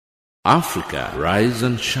Africa, rise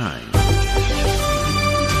and shine.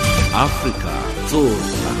 Africa,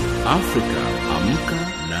 zorka. Africa, amka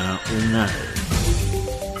na ung'are.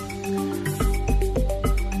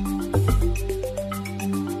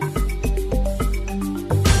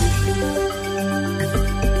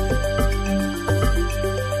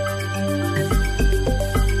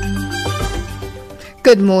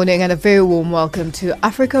 Good morning and a very warm welcome to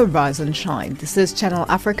Africa Rise and Shine. This is Channel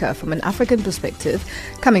Africa from an African perspective,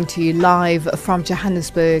 coming to you live from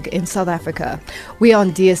Johannesburg in South Africa. We are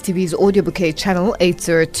on DSTV's audio bouquet channel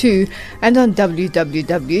 802 and on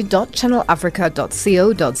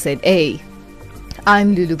www.channelafrica.co.za.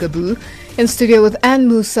 I'm Lulu Gabu, in studio with Anne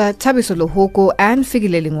Musa, Tabiso Lohoko and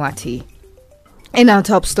Figile Lingwati. In our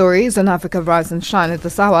top stories on Africa Rise and Shine at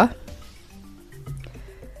this hour,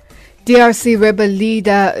 DRC rebel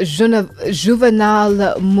leader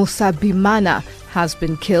Juvenal Musabimana has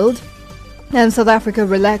been killed, and South Africa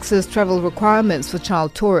relaxes travel requirements for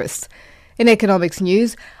child tourists. In economics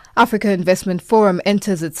news, Africa Investment Forum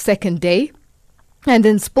enters its second day. And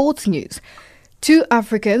in sports news, 2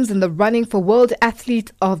 Africans in the running for World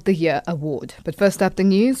Athlete of the Year award. But first up, the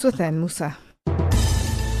news with Anne Musa.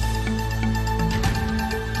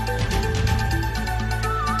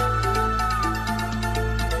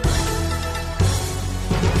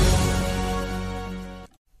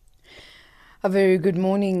 A very good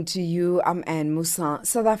morning to you. I'm Anne Musa.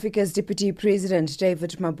 South Africa's Deputy President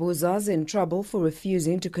David Mabuza is in trouble for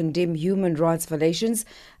refusing to condemn human rights violations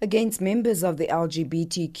against members of the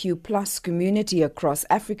LGBTQ+ community across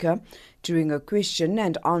Africa during a question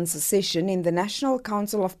and answer session in the National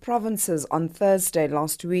Council of Provinces on Thursday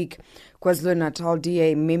last week. KwaZulu-Natal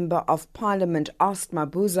DA Member of Parliament asked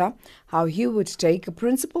Mabuza how he would take a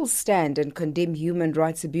principled stand and condemn human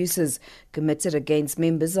rights abuses committed against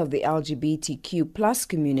members of the LGBTQ+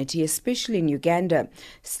 community, especially in Uganda.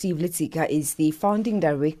 Steve Litsika is the founding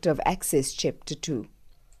director of Access Chapter 2.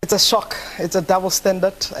 It's a shock. It's a double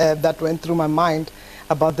standard that went through my mind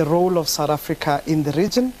about the role of South Africa in the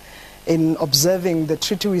region, in observing the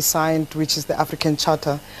treaty we signed, which is the African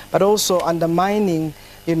Charter, but also undermining,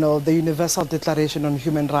 the Universal Declaration on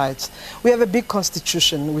Human Rights. We have a big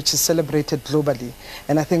constitution which is celebrated globally,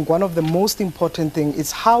 and I think one of the most important things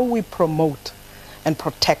is how we promote and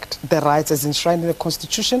protect the rights as enshrined in the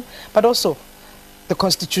constitution, but also the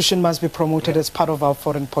constitution must be promoted as part of our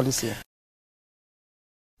foreign policy.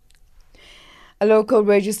 A local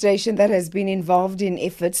radio station that has been involved in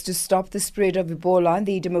efforts to stop the spread of Ebola in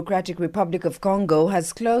the Democratic Republic of Congo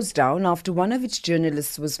has closed down after one of its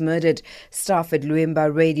journalists was murdered. Staff at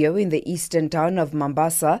Luemba Radio in the eastern town of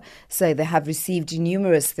Mambasa say they have received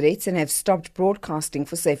numerous threats and have stopped broadcasting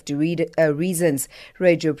for safety reasons.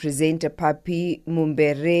 Radio presenter Papi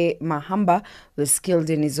Mumbere Mahamba was killed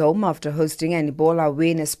in his home after hosting an Ebola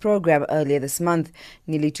awareness program earlier this month.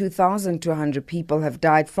 Nearly 2,200 people have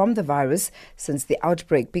died from the virus since the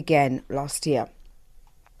outbreak began last year.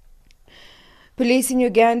 Police in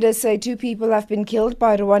Uganda say 2 people have been killed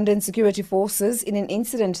by Rwandan security forces in an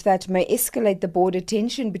incident that may escalate the border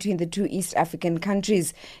tension between the 2 East African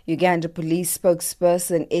countries. Uganda police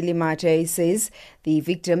spokesperson Eli Mate says the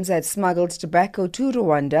victims had smuggled tobacco to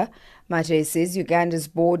Rwanda. Mate says Uganda's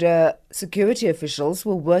border security officials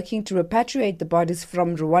were working to repatriate the bodies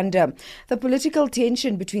from Rwanda. The political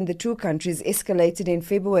tension between the 2 countries escalated in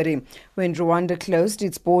February when Rwanda closed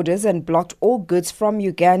its borders and blocked all goods from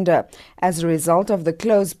Uganda. As a result of the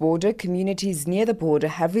closed border, communities near the border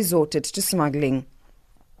have resorted to smuggling.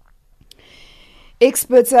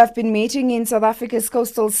 Experts have been meeting in South Africa's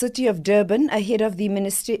coastal city of Durban ahead of the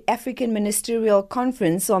African Ministerial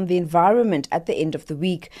Conference on the Environment at the end of the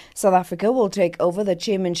week. South Africa will take over the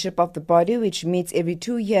chairmanship of the body, which meets every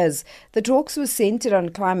 2 years. The talks were centered on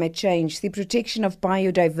climate change, the protection of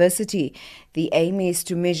biodiversity. The aim is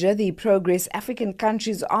to measure the progress African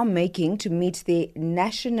countries are making to meet their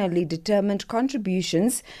nationally determined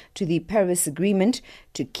contributions to the Paris Agreement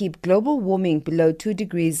to keep global warming below 2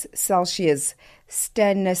 degrees Celsius.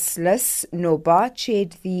 Stanislas Noba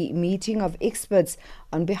chaired the meeting of experts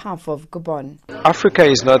on behalf of Gabon. Africa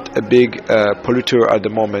is not a big polluter at the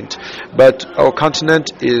moment, but our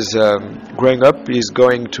continent is growing up, is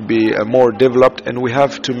going to be more developed, and we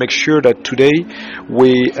have to make sure that today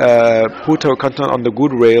we put our continent on the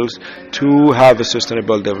good rails to have a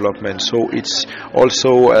sustainable development. So it's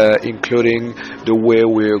also including the way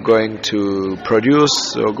we're going to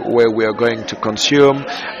produce, where we are going to consume,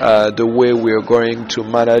 the way we are going to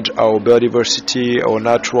manage our biodiversity, our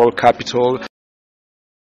natural capital.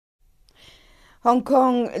 Hong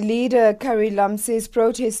Kong leader Carrie Lam says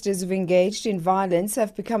protesters who've engaged in violence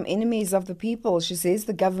have become enemies of the people. She says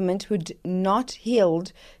the government would not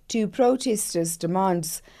yield to protesters'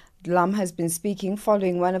 demands. Lam has been speaking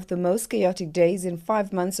following one of the most chaotic days in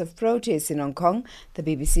 5 months of protests in Hong Kong. The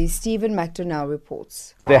BBC's Stephen McDonnell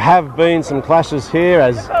reports. There have been some clashes here,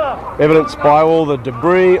 as evidenced by all the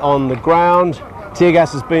debris on the ground. Tear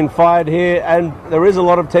gas has been fired here, and there is a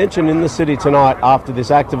lot of tension in the city tonight after this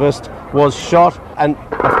activist was shot. And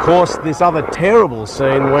of course this other terrible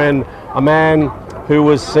scene when a man who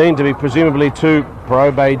was seen to be presumably too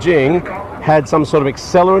pro-Beijing had some sort of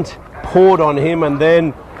accelerant poured on him, and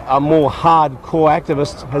then a more hardcore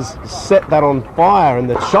activist has set that on fire. And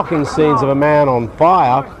the shocking scenes of a man on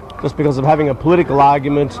fire just because of having a political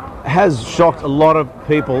argument has shocked a lot of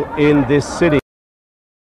people in this city.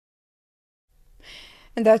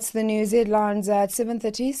 And that's the news headlines at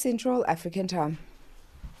 7:30 Central African Time.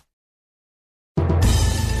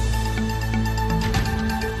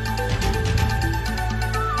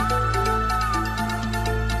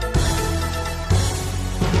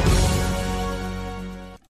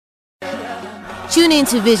 Tune in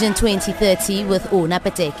to Vision 2030 with Ona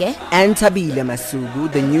Pateke and Tabile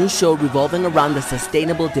Masugu, the new show revolving around the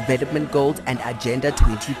Sustainable Development Goals and Agenda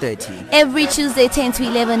 2030. Every Tuesday 10 to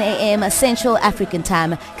 11 a.m. Central African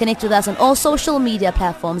Time. Connect with us on all social media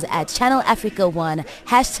platforms at Channel Africa 1,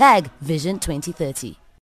 #Vision 2030.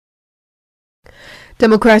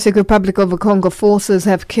 Democratic Republic of the Congo forces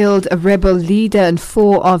have killed a rebel leader and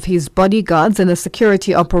 4 of his bodyguards in a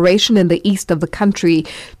security operation in the east of the country.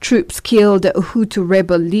 Troops killed Hutu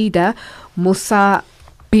rebel leader Musa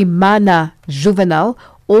Bimana Juvenal,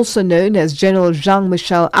 also known as General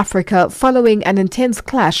Jean-Michel Africa, following an intense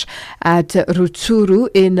clash at Rutshuru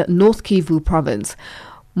in North Kivu province.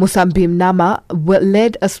 Musambimnama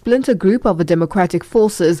led a splinter group of the Democratic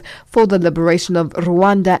Forces for the Liberation of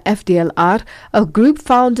Rwanda, FDLR, a group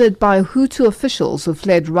founded by Hutu officials who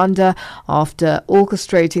fled Rwanda after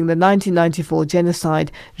orchestrating the 1994 genocide.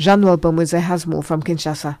 Jean-Noel Bomweze has more from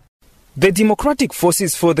Kinshasa. The Democratic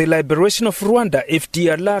Forces for the Liberation of Rwanda,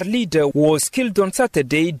 FDLR leader, was killed on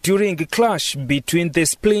Saturday during a clash between the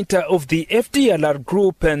splinter of the FDLR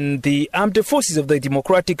group and the Armed Forces of the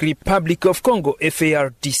Democratic Republic of Congo,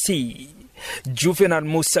 FARDC. Juvenal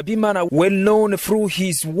Musabimana, well known through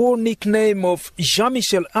his war nickname of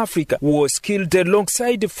Jean-Michel Africa, was killed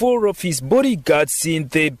alongside 4 of his bodyguards in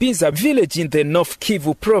the Binza village in the North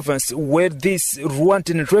Kivu province, where these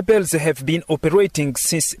Rwandan rebels have been operating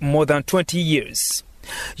since more than 20 years.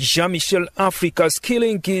 Jean-Michel Africa's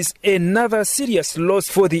killing is another serious loss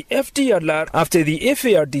for the FDLR after the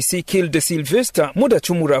FARDC killed Sylvester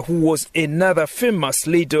Mudachumura, who was another famous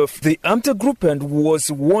leader of the armed group and was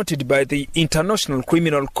wanted by the International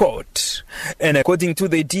Criminal Court. And according to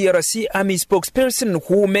the DRC Army spokesperson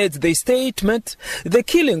who made the statement, the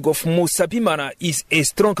killing of Musa Bimana is a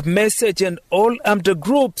strong message and all armed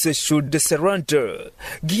groups should surrender.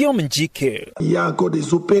 Guillaume Njike.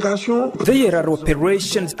 There are operations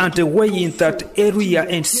underway in that area,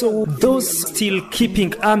 and so those still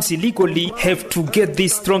keeping arms illegally have to get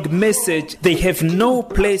this strong message. They have no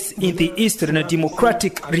place in the Eastern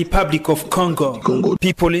Democratic Republic of Congo.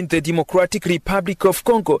 People in the Democratic Republic of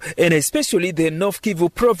Congo, and especially the North Kivu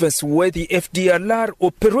province where the FDLR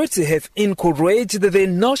operates, have encouraged the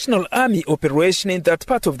National Army operation in that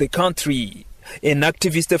part of the country. An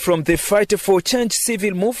activist from the Fight for Change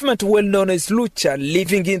civil movement, well known as Lucha,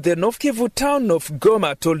 living in the North Kivu town of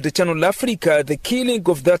Goma, told Channel Africa the killing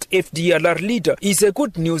of that FDLR leader is a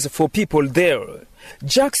good news for people there.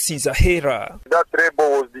 Jackson Zahera. That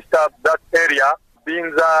rebel was disturbed that area,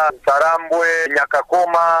 Binza, Sarambwe,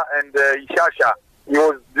 Nyakakoma, and Ishasha. He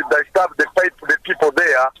was disturbed the fight for the people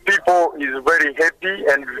there. People is very happy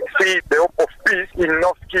and see the hope of peace in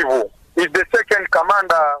North Kivu. If the second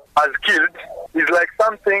commander has killed, it's like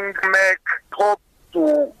something make hope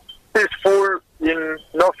to peaceful in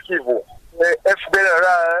North Kivu. The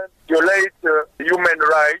FDLR violate human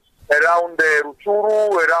rights around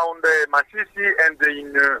Rutshuru, around Masisi, and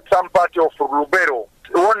in some part of Lubero.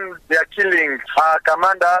 When they are killing our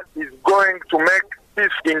commander, is going to make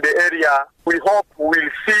peace in the area. We hope we'll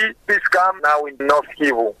see peace come now in North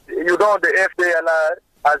Kivu. You know, the FDLR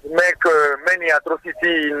has made many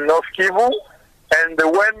atrocities in North Kivu, and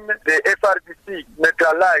when the FRDC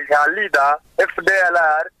neutralized her leader,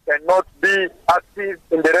 FDLR cannot be active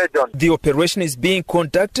in the region. The operation is being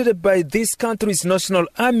conducted by this country's national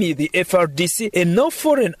army, the FRDC, and no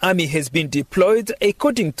foreign army has been deployed,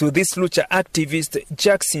 according to this Lucha activist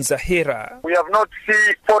Jackson Zahera. We have not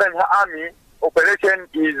seen foreign army. Operation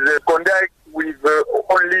is conducted with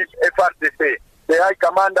only FRDC. the High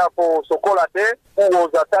Commander for Sokolate, who was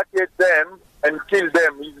attacked them and killed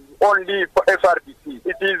them. It's only for FRDC.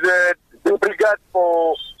 It is the brigade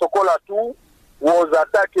for Sokola 2 was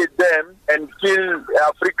attacked them and killed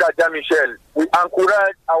Africa Jean-Michel. We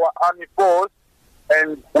encourage our army force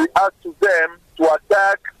and we ask to them to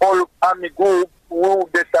attack all army groups who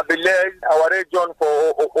destabilize our region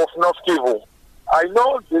of North Kivu. I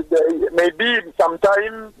know maybe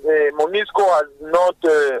sometime MONUSCO has not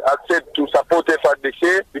accepted to support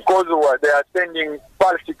FRDC because they are sending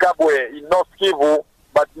Falsi Kabwe in North Kivu,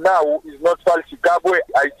 but now it's not Falsi Kabwe.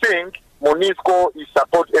 I think MONUSCO is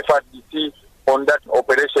support FRDC on that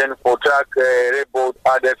operation for track rebel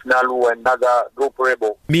ADF Nalu and other group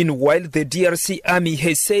rebel. Meanwhile, the DRC army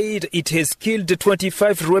has said it has killed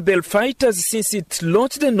 25 rebel fighters since it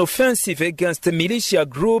launched an offensive against the militia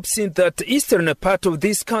groups in that eastern part of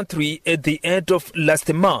this country at the end of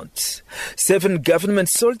last month. 7 government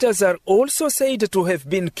soldiers are also said to have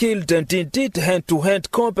been killed, and indeed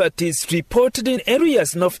hand-to-hand combat is reported in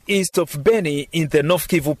areas northeast of Beni in the North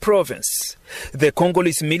Kivu province. The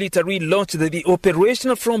Congolese military launched the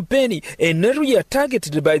operation from Beni, an area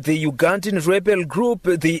targeted by the Ugandan rebel group,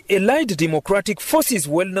 the Allied Democratic Forces,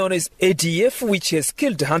 well known as ADF, which has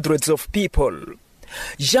killed hundreds of people.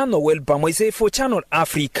 Jean-Noel Bamweze for Channel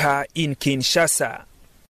Africa in Kinshasa.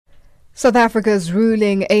 South Africa's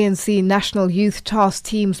ruling ANC National Youth Task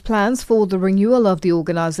Team's plans for the renewal of the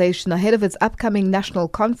organisation ahead of its upcoming national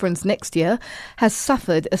conference next year has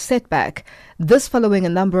suffered a setback. This following a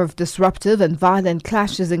number of disruptive and violent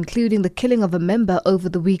clashes, including the killing of a member over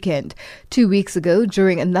the weekend. 2 weeks ago,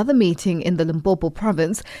 during another meeting in the Limpopo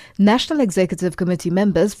province, National Executive Committee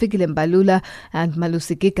members Fikile Mbalula and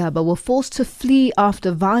Malusi Gigaba were forced to flee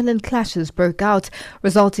after violent clashes broke out,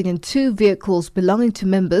 resulting in 2 vehicles belonging to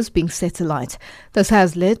members being set alight. This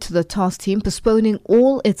has led to the task team postponing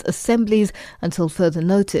all its assemblies until further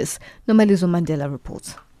notice. Nomalizo Mandela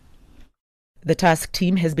reports. The task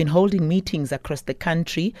team has been holding meetings across the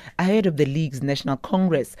country ahead of the League's National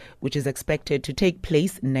Congress, which is expected to take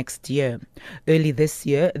place next year. Early this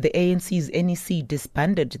year, the ANC's NEC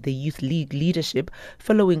disbanded the Youth League leadership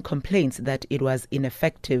following complaints that it was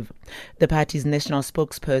ineffective. The party's national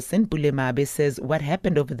spokesperson, Bulemabe, says what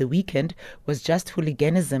happened over the weekend was just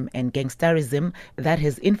hooliganism and gangsterism that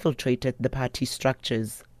has infiltrated the party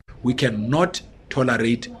structures. We cannot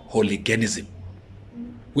tolerate hooliganism.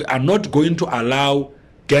 We are not going to allow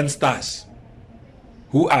gangsters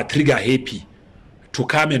who are trigger happy to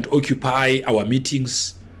come and occupy our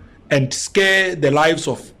meetings and scare the lives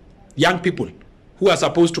of young people who are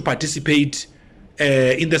supposed to participate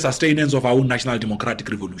in the sustenance of our own national democratic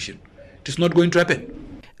revolution. It is not going to happen.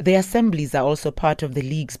 The assemblies are also part of the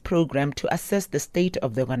League's program to assess the state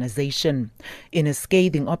of the organization. In a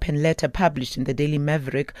scathing open letter published in the Daily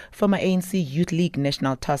Maverick, former ANC Youth League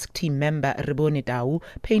National Task Team member Rebone Dau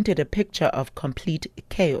painted a picture of complete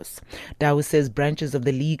chaos. Dau says branches of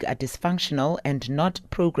the League are dysfunctional and not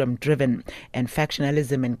program-driven, and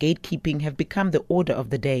factionalism and gatekeeping have become the order of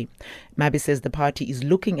the day. Mabi says the party is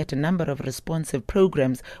looking at a number of responsive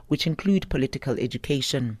programs which include political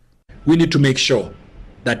education. We need to make sure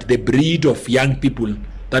that the breed of young people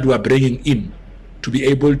that we are bringing in to be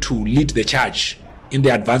able to lead the charge in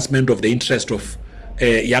the advancement of the interest of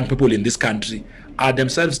young people in this country are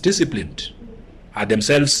themselves disciplined, are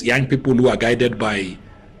themselves young people who are guided by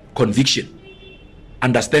conviction,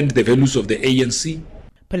 understand the values of the ANC.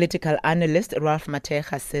 Political analyst Ralph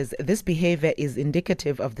Mateja says this behavior is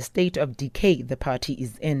indicative of the state of decay the party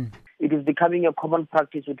is in. It is becoming a common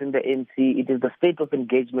practice within the ANC. It is the state of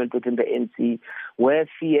engagement within the ANC where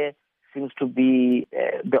fear seems to be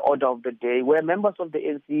the order of the day, where members of the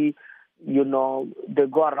ANC, they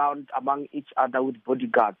go around among each other with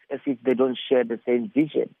bodyguards as if they don't share the same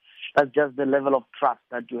vision. That's just the level of trust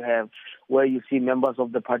that you have, where you see members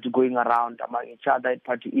of the party going around among each other at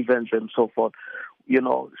party events and so forth,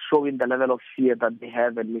 showing the level of fear that they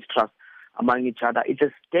have and mistrust among each other. It's a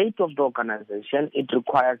state of the organization. It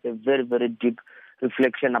requires a very, very deep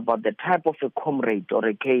reflection about the type of a comrade or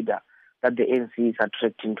a cadre that the ANC is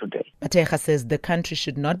attracting today. Mateja says the country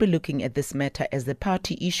should not be looking at this matter as a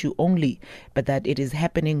party issue only, but that it is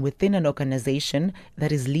happening within an organization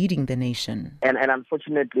that is leading the nation. And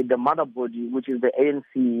unfortunately, the mother body, which is the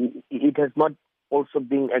ANC, it has not also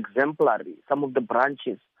been exemplary. Some of the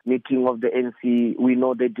branches meeting of the ANC, we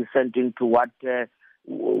know they descend into what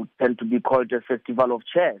tend to be called a festival of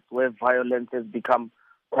chairs, where violence has become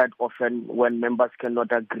quite often when members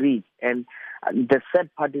cannot agree. And the sad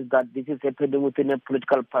part is that this is happening within a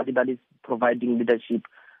political party that is providing leadership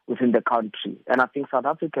within the country. And I think South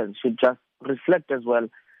Africans should just reflect as well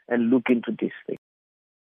and look into this thing.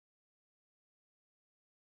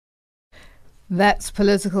 That's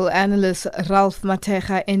political analyst Ralph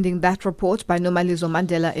Matega ending that report by Nomalizo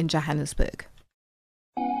Mandela in Johannesburg.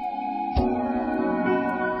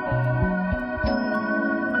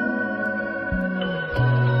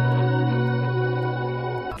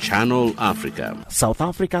 Channel Africa, South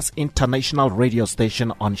Africa's international radio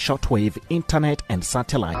station on shortwave, internet and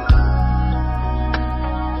satellite.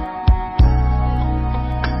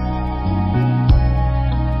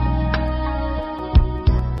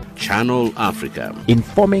 Channel Africa,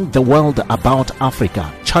 informing the world about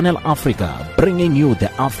Africa. Channel Africa, bringing you the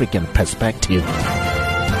African perspective.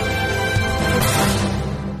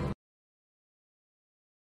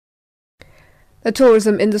 The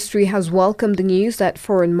tourism industry has welcomed the news that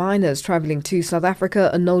foreign minors travelling to South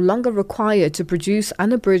Africa are no longer required to produce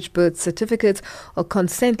unabridged birth certificates or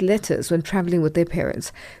consent letters when travelling with their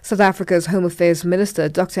parents. South Africa's Home Affairs Minister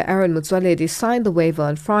Dr. Aaron Motsoaledi signed the waiver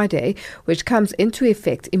on Friday, which comes into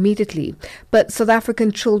effect immediately. But South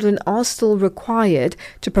African children are still required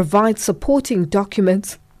to provide supporting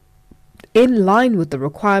documents in line with the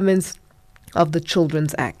requirements of the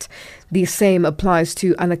Children's Act. The same applies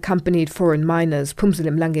to unaccompanied foreign minors.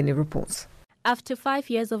 Phumzile Mlangeni reports. After 5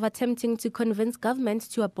 years of attempting to convince government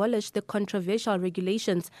to abolish the controversial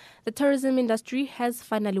regulations, the tourism industry has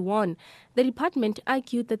finally won. The department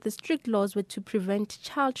argued that the strict laws were to prevent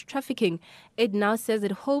child trafficking. It now says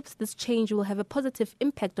it hopes this change will have a positive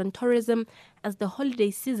impact on tourism as the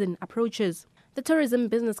holiday season approaches. The Tourism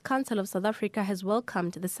Business Council of South Africa has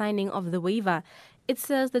welcomed the signing of the waiver. It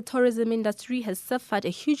says the tourism industry has suffered a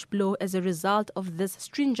huge blow as a result of these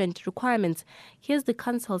stringent requirements. Here's the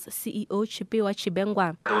council's CEO, Chipiwa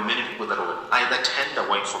Chibengwa. There were many people that were either turned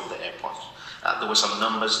away from the airport. There were some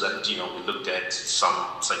numbers that we looked at. Some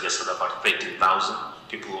suggested about 13,000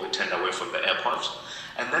 people who were turned away from the airport.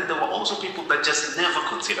 And then there were also people that just never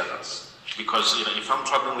considered us. Because if I'm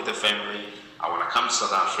traveling with a family, I want to come to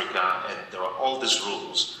South Africa and there are all these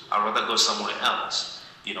rules, I'd rather go somewhere else,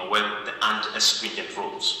 where there aren't as stringent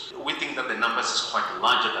rules. We think that the numbers is quite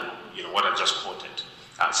larger than what I just quoted,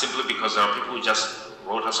 simply because there are people who just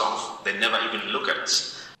wrote us off. They never even look at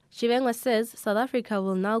us. Chibengwa says South Africa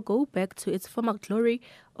will now go back to its former glory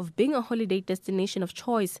of being a holiday destination of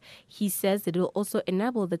choice. He says it will also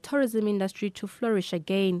enable the tourism industry to flourish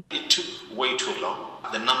again. It took way too long.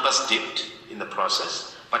 The numbers dipped in the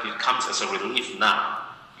process, but it comes as a relief now,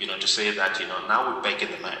 to say that, now we're back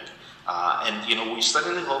in the map. And, we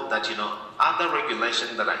certainly hope that, other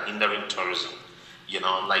regulations that are hindering tourism,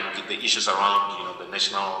 like the issues around, the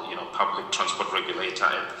national, public transport regulator,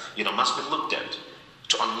 and, must be looked at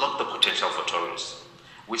to unlock the potential for tourists.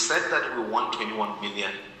 We said that we want 21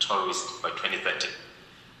 million tourists by 2030.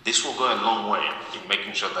 This will go a long way in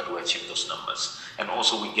making sure that we achieve those numbers. And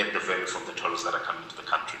also we get the value from the tourists that are coming to the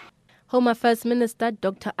country. Home Affairs Minister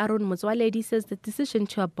Dr. Aaron Motsoaledi says the decision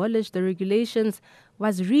to abolish the regulations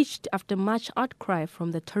was reached after much outcry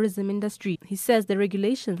from the tourism industry. He says the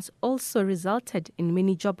regulations also resulted in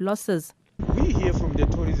many job losses. We hear from the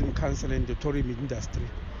Tourism Council and the tourism industry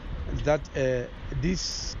that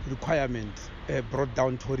this requirement brought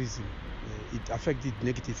down tourism. It affected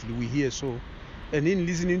negatively. We hear so. And in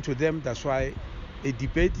listening to them, that's why a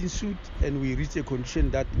debate ensued and we reached a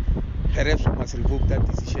conclusion that perhaps we must revoke that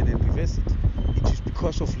decision and reverse it. It is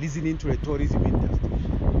because of listening to the tourism industry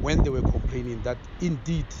when they were complaining that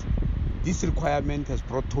indeed this requirement has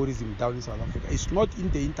brought tourism down in South Africa. It's not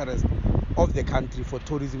in the interest of the country for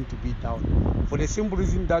tourism to be down. For the simple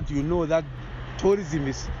reason that that tourism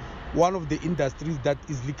is one of the industries that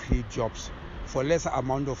easily create jobs for lesser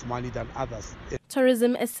amount of money than others.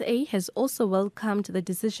 Tourism SA has also welcomed the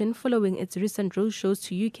decision following its recent roadshows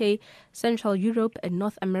to UK, Central Europe and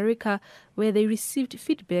North America, where they received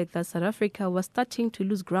feedback that South Africa was starting to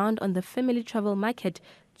lose ground on the family travel market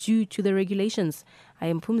due to the regulations. I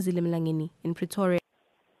am Phumzile Mlangeni in Pretoria.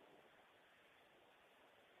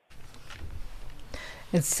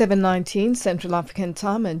 It's 7:19 Central African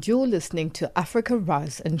Time and you're listening to Africa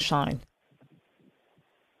Rise and Shine.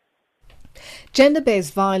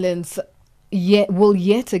 Gender-based violence will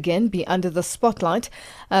yet again be under the spotlight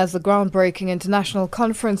as the groundbreaking international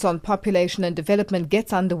conference on population and development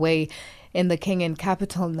gets underway in the Kenyan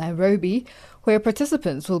capital, Nairobi, where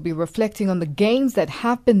participants will be reflecting on the gains that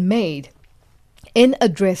have been made in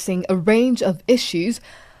addressing a range of issues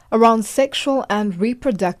around sexual and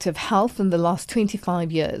reproductive health in the last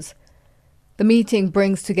 25 years. The meeting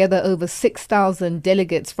brings together over 6,000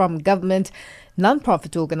 delegates from government,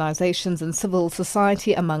 non-profit organizations and civil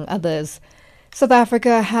society, among others. South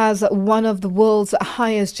Africa has one of the world's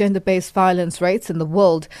highest gender-based violence rates in the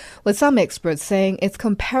world, with some experts saying it's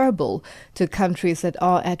comparable to countries that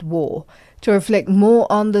are at war. To reflect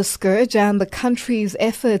more on the scourge and the country's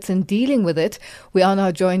efforts in dealing with it, we are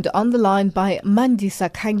now joined on the line by Mandisa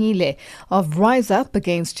Khanyile of Rise Up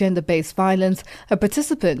Against Gender-Based Violence, a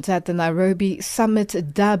participant at the Nairobi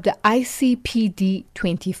Summit dubbed ICPD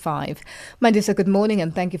 25. Mandisa, good morning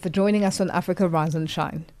and thank you for joining us on Africa Rise and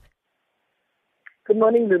Shine. Good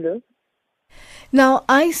morning, Lulu. Now,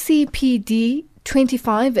 ICPD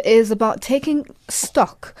 25 is about taking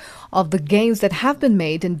stock of the gains that have been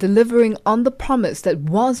made and delivering on the promise that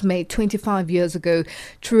was made 25 years ago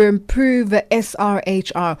to improve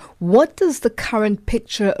SRHR. What does the current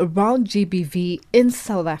picture around GBV in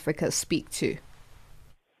South Africa speak to?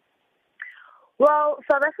 Well,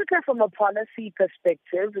 South Africa from a policy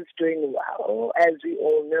perspective is doing well, as we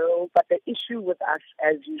all know, but the issue with us,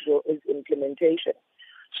 as usual, is implementation.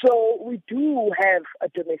 So we do have a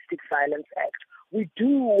Domestic Violence Act. We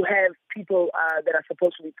do have people that are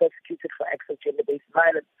supposed to be persecuted for acts of gender-based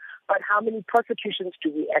violence. But how many prosecutions do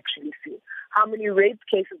we actually see? How many rape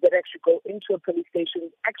cases that actually go into a police station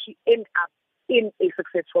actually end up in a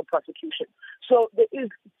successful prosecution? So there is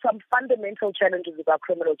some fundamental challenges with our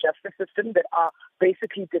criminal justice system that are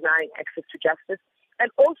basically denying access to justice. And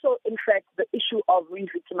also, in fact, the issue of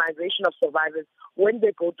re-victimization of survivors when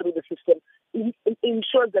they go through the system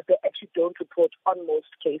ensures that they actually don't report on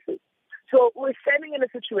most cases. So we're standing in a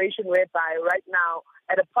situation whereby right now,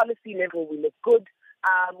 at a policy level, we look good.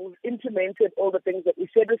 We've implemented all the things that we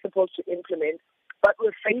said we're supposed to implement, but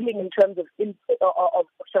we're failing in terms of not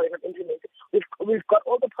implementing. We've got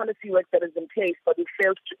all the policy work that is in place, but we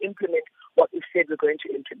failed to implement what we said we're going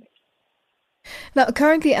to implement. Now,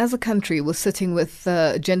 currently, as a country, we're sitting with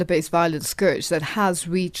gender-based violence scourge that has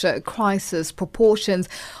reached crisis proportions.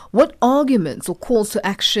 What arguments or calls to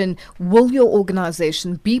action will your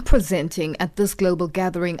organization be presenting at this global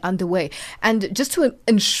gathering underway? And just to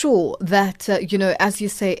ensure that, as you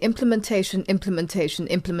say, implementation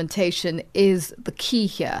is the key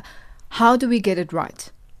here. How do we get it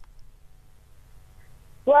right?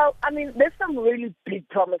 Well, I mean, there's some really big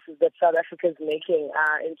promises that South Africa is making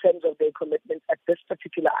in terms of their commitments at this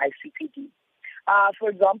particular ICPD. For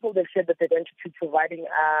example, they've said that they're going to be providing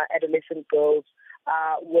adolescent girls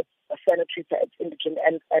with sanitary pads, indigent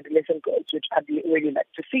and adolescent girls, which I'd really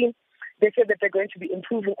like to see. They said that they're going to be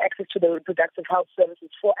improving access to the reproductive health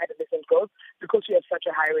services for adolescent girls because we have such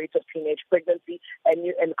a high rate of teenage pregnancy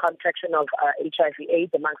and contraction of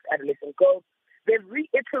HIV/AIDS amongst adolescent girls. They've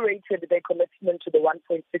reiterated their commitment to the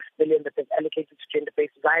 1.6 billion that they've allocated to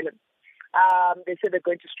gender-based violence. They said they're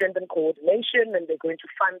going to strengthen coordination and they're going to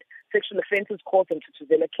fund sexual offences courts and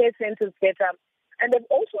tutorial care centres better. And they've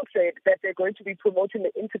also said that they're going to be promoting the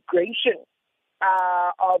integration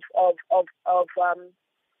of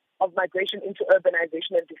migration into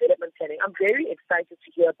urbanization and development planning. I'm very excited to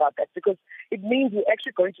hear about that because it means we're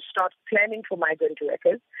actually going to start planning for migrant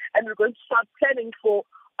workers and we're going to start planning for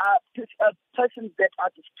persons that are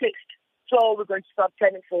displaced. So we're going to start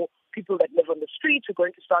planning for people that live on the streets. We're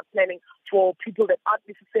going to start planning for people that aren't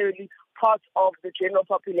necessarily part of the general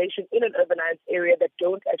population in an urbanized area that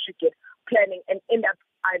don't actually get planning and end up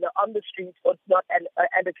either on the streets or not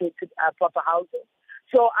allocated proper housing.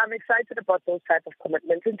 So I'm excited about those types of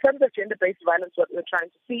commitments. In terms of gender-based violence, what we're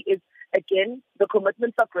trying to see is, again, the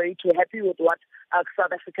commitments are great. We're happy with what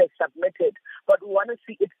South Africa has submitted, but we want to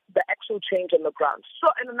see the actual change on the ground.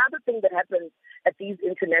 So, and another thing that happens at these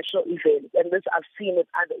international events, and this I've seen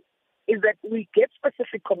with others, is that we get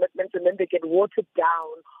specific commitments and then they get watered down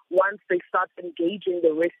once they start engaging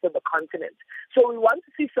the rest of the continent. So we want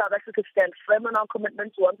to see South Africa stand firm on our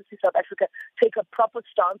commitments. We want to see South Africa take a proper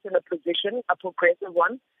stance in a position, a progressive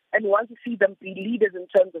one, and we want to see them be leaders in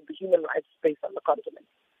terms of the human rights space on the continent.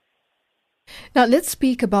 Now, let's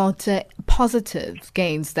speak about positive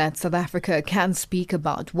gains that South Africa can speak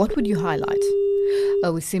about. What would you highlight?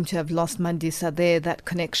 We seem to have lost Mandisa there, that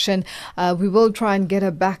connection. We will try and get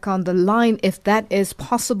her back on the line if that is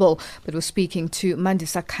possible. But we're speaking to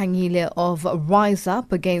Mandisa Khanyile of Rise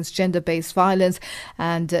Up Against Gender-Based Violence.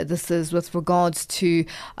 And this is with regards to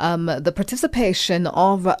the participation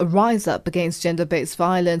of Rise Up Against Gender-Based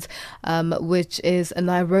Violence, which is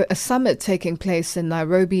a summit taking place in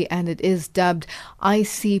Nairobi, and it is dubbed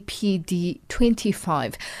ICPD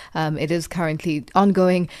 25. It is currently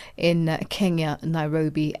ongoing in Kenya,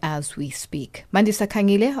 Nairobi, as we speak. Mandisa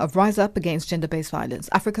Khanyile of Rise Up Against Gender-Based Violence.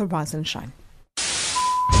 Africa Rise and Shine.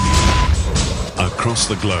 Across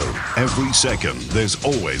the globe, every second, there's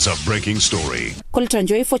always a breaking story. Colton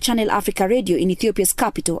Joy for Channel Africa Radio in Ethiopia's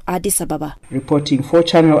capital, Addis Ababa. Reporting for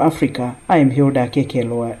Channel Africa, I am Hilda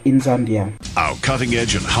Kekeloa in Zambia. Our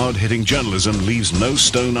cutting-edge and hard-hitting journalism leaves no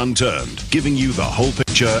stone unturned, giving you the whole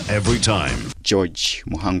picture every time. George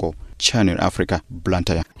Muhango, Channel Africa,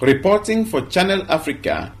 Blantyre. Reporting for Channel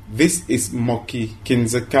Africa, this is Moki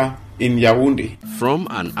Kinzeka in Yaoundé. From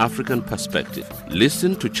an African perspective,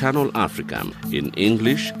 listen to Channel Africa in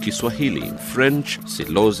English, Kiswahili, French,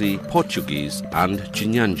 Silozi, Portuguese, and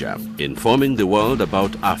Chinyanja, informing the world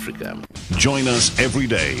about Africa. Join us every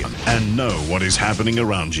day and know what is happening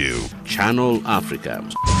around you. Channel Africa.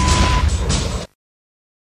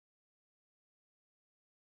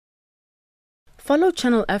 Follow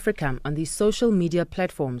Channel Africa on these social media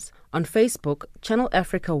platforms. On Facebook, Channel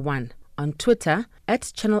Africa 1. On Twitter,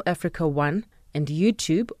 @Channel Africa 1. And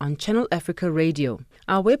YouTube on Channel Africa Radio.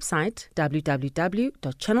 Our website,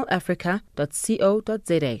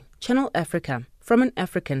 www.channelafrica.co.za. Channel Africa, from an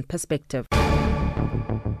African perspective.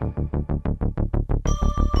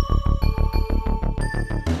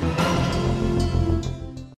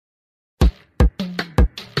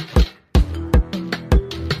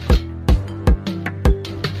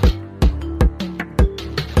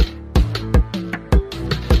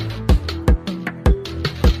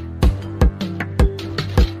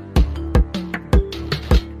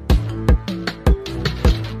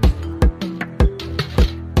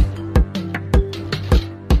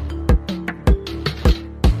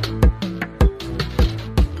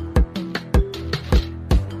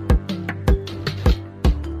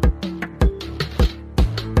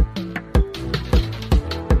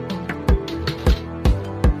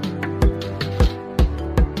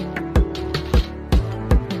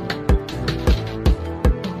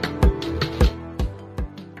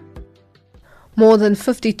 More than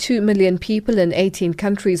 52 million people in 18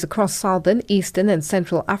 countries across southern, eastern and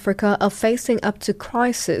central Africa are facing up to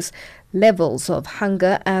crisis levels of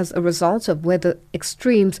hunger as a result of weather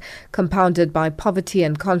extremes compounded by poverty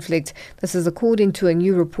and conflict. This is according to a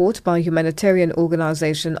new report by humanitarian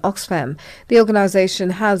organization Oxfam. The organization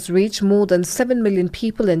has reached more than 7 million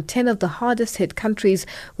people in 10 of the hardest hit countries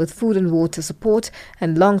with food and water support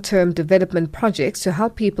and long-term development projects to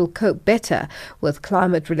help people cope better with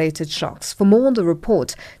climate-related shocks. For more on the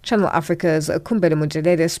report, Channel Africa's Kumbele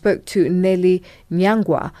Mujelele spoke to Nelly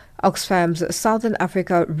Nyangwa, Oxfam's Southern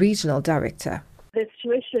Africa Regional Director. The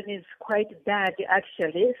situation is quite bad,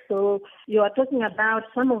 actually. So you are talking about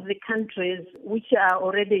some of the countries which are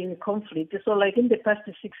already in conflict. So like in the past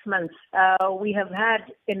 6 months, we have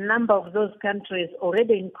had a number of those countries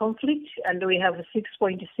already in conflict, and we have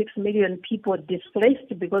 6.6 million people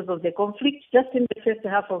displaced because of the conflict just in the first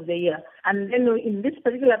half of the year. And then in this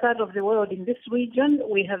particular part of the world, in this region,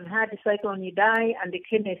 we have had Cyclone Idai and the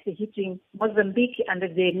Kenneth hitting Mozambique and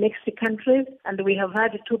the next countries, and we have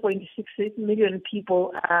had 2.6 million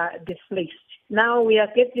people displaced. Now we are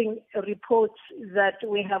getting reports that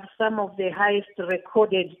we have some of the highest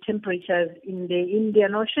recorded temperatures in the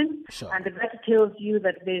Indian Ocean, and that tells you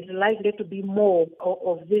that there's likely to be more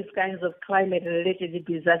of these kinds of climate-related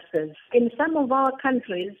disasters. In some of our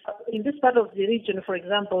countries, in this part of the region, for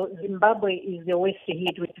example, Zimbabwe is the worst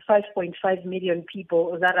hit with 5.5 million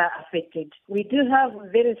people that are affected. We do have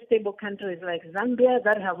very stable countries like Zambia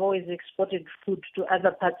that have always exported food to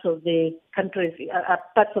other parts of the countries,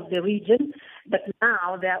 parts of the region. But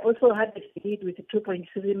now they are also hard to hit with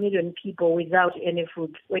 2.3 million people without any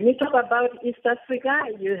food. When you talk about East Africa,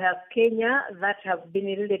 you have Kenya that have been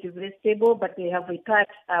relatively stable, but they have Itad,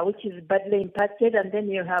 which is badly impacted. And then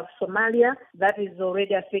you have Somalia that is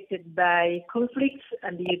already affected by conflicts.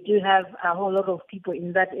 And you do have a whole lot of people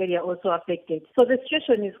in that area also affected. So the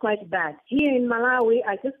situation is quite bad. Here in Malawi,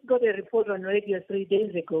 I just got a report on radio 3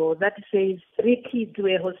 days ago that says 3 kids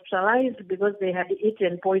were hospitalized because they had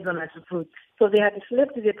eaten poisonous fruits. So they had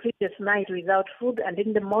slept the previous night without food, and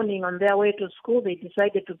in the morning on their way to school, they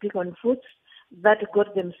decided to pick on fruits that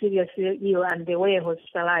got them seriously ill, and they were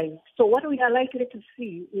hospitalized. So what we are likely to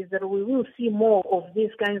see is that we will see more of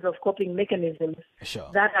these kinds of coping mechanisms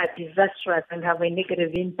that are disastrous and have a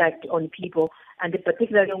negative impact on people, and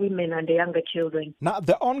particularly women and the younger children. Now,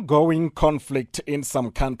 the ongoing conflict in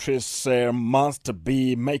some countries must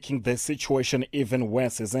be making the situation even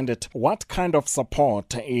worse, isn't it? What kind of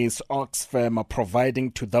support is Oxfam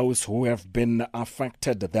providing to those who have been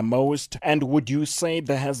affected the most? And would you say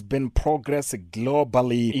there has been progress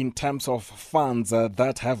globally in terms of funds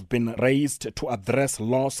that have been raised to address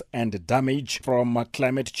loss and damage from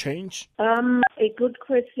climate change? A good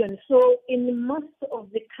question. So in most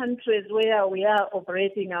of the countries where we are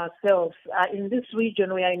operating ourselves. In this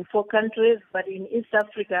region, we are in 4 countries, but in East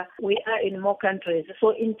Africa, we are in more countries.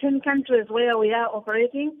 So in 10 countries where we are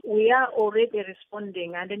operating, we are already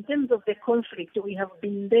responding. And in terms of the conflict, we have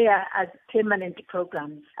been there as permanent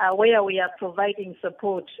programs where we are providing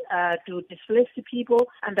support to displaced people.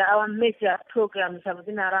 And our major programs have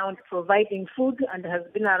been around providing food and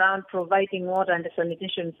have been around providing water and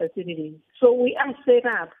sanitation facilities. So we are set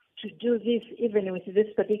up to do this even with this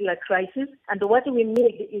particular crisis. And what we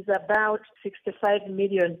need is about $65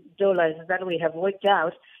 million that we have worked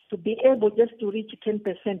out to be able just to reach 10%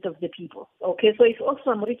 of the people. Okay, so if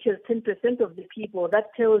Oxfam reaches 10% of the people,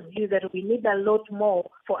 that tells you that we need a lot more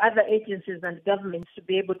for other agencies and governments to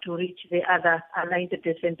be able to reach the other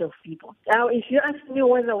 90% of people. Now, if you ask me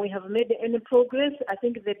whether we have made any progress, I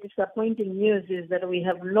think the disappointing news is that we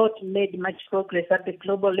have not made much progress at the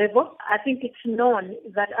global level. I think it's known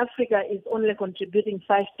that Africa is only contributing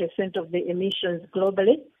 5% of the emissions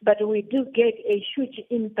globally, but we do get a huge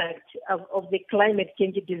impact of the climate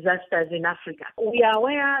change disasters in Africa. We are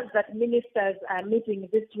aware that ministers are meeting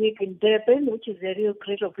this week in Durban, which is a real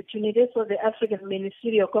great opportunity. So the African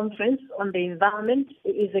Ministerial Conference on the Environment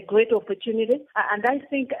is a great opportunity. And I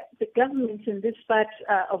think the governments in this part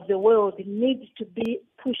of the world need to be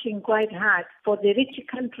pushing quite hard for the rich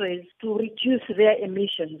countries to reduce their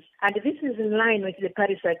emissions. And this is in line with the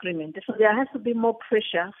Paris Agreement. So there has to be more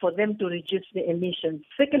pressure for them to reduce the emissions.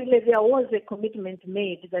 Secondly, there was a commitment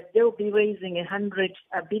made that they'll be raising $100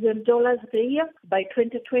 billion per year by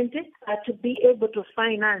 2020 to be able to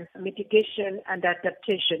finance mitigation and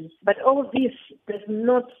adaptation. But all this does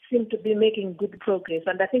not seem to be making good progress.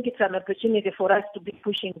 And I think it's an opportunity for us to be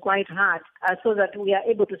pushing quite hard so that we are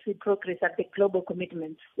able to see progress at the global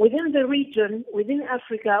commitments. Within the region, within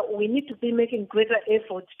Africa, we need to be making greater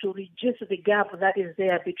efforts to reduce the gap that is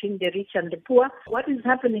there between the rich and the poor. What is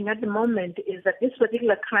happening at the moment is that this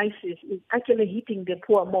particular crisis is actually hitting the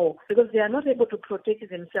poor more because they are not able to protect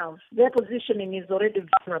themselves. Their positioning is already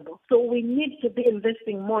vulnerable. So we need to be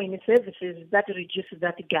investing more in services that reduce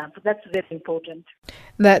that gap. That's very important.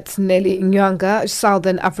 That's Nelly Nyanga,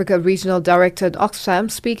 Southern Africa Regional Director at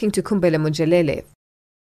Oxfam, speaking to Kumbele Munjelele.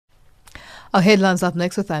 Our headlines up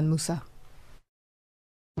next with Ann Musa.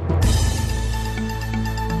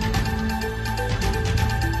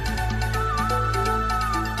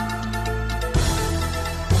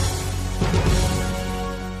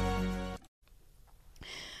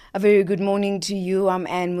 A very good morning to you. I'm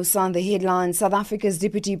Anne Musan. The headline: South Africa's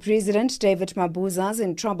Deputy President David Mabuza is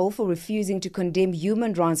in trouble for refusing to condemn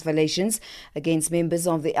human rights violations against members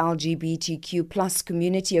of the LGBTQ+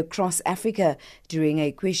 community across Africa during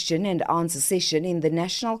a question and answer session in the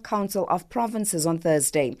National Council of Provinces on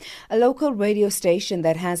Thursday. A local radio station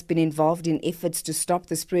that has been involved in efforts to stop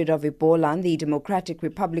the spread of Ebola in the Democratic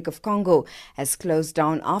Republic of Congo has closed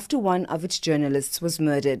down after one of its journalists was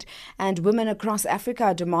murdered. And women across Africa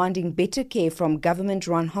are demanding better care from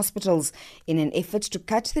government-run hospitals in an effort to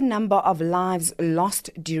cut the number of lives lost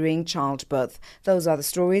during childbirth. Those are the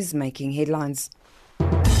stories making headlines.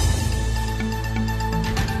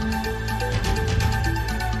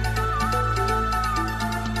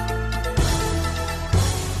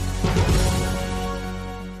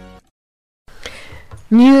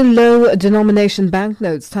 New low-denomination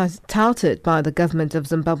banknotes touted by the government of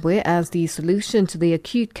Zimbabwe as the solution to the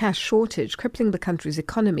acute cash shortage crippling the country's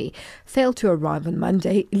economy failed to arrive on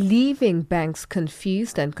Monday, leaving banks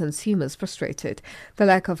confused and consumers frustrated. The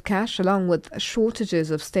lack of cash, along with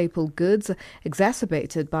shortages of staple goods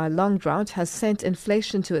exacerbated by a long drought, has sent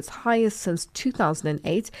inflation to its highest since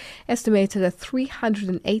 2008, estimated at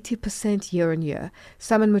 380% year-on-year.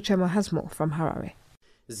 Simon Muchemo has more from Harare.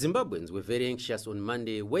 Zimbabweans were very anxious on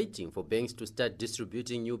Monday, waiting for banks to start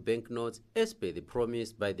distributing new banknotes as per the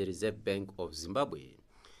promise by the Reserve Bank of Zimbabwe.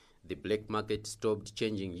 The black market stopped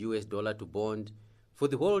changing US dollar to bond for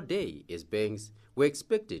the whole day as banks were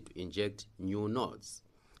expected to inject new notes.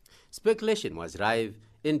 Speculation was rife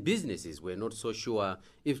and businesses were not so sure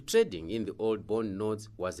if trading in the old bond notes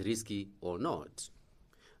was risky or not.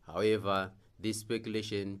 However, this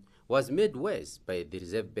speculation was made worse by the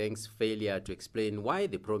Reserve Bank's failure to explain why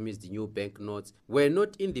the promised new banknotes were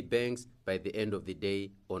not in the banks by the end of the day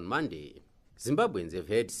on Monday. Zimbabweans have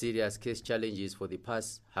had serious cash challenges for the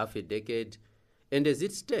past half a decade, and as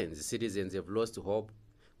it stands, citizens have lost hope,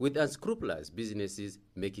 with unscrupulous businesses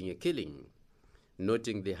making a killing.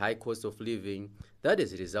 Noting the high cost of living that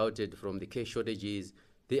has resulted from the cash shortages,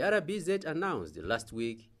 the RBZ announced last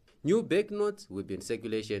week new banknotes will be in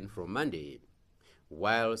circulation from Monday.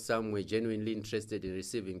 While some were genuinely interested in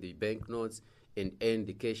receiving the banknotes and end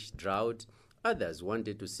the cash drought, Others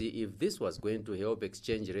wanted to see if this was going to help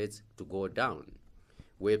exchange rates to go down.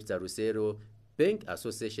 Webster Rusero, Bank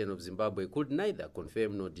Association of Zimbabwe, could neither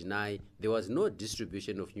confirm nor deny there was no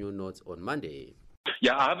distribution of new notes on Monday.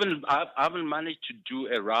 Yeah, I haven't managed to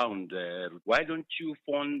do a round. Why don't you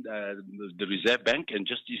phone the Reserve Bank and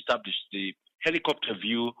just establish the helicopter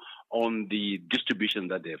view on the distribution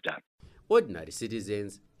that they've done? Ordinary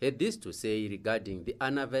citizens had this to say regarding the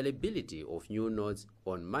unavailability of new notes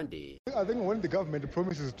on Monday. I think when the government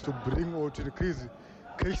promises to bring or to increase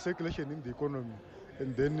cash circulation in the economy,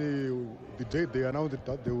 and then the day they announce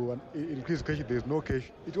that they will increase cash, there is no cash,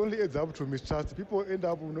 it only adds up to mistrust. People end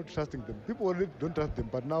up not trusting them. People already don't trust them,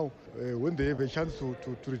 but now when they have a chance to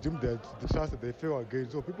redeem the trust, they fail again.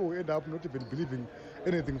 So people will end up not even believing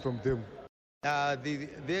anything from them. The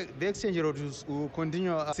exchange rate will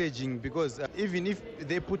continue surging because even if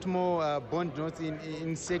they put more bond notes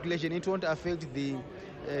in circulation, it won't affect the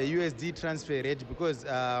USD transfer rate because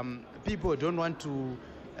people don't want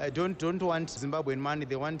Zimbabwean money.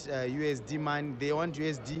 They want USD money. They want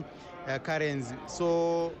USD currency.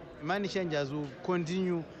 So money changers will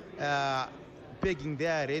continue pegging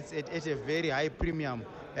their rates at a very high premium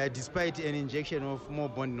despite an injection of more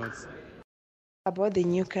bond notes. About the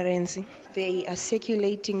new currency, they are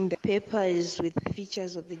circulating the papers with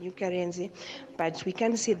features of the new currency, but we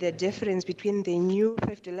can't see the difference between the new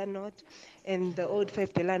 $5 note and the old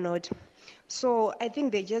 $5 note. So I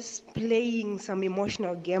think they're just playing some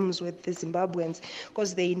emotional games with the Zimbabweans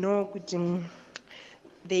because they know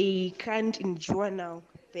they can't endure now.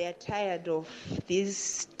 They are tired of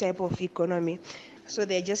this type of economy, so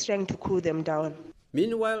they're just trying to cool them down.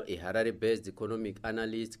 Meanwhile, a Harare-based economic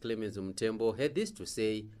analyst, Clemens Mtembo, had this to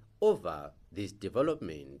say over this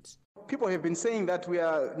development. People have been saying that we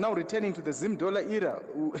are now returning to the Zim dollar era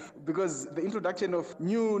because the introduction of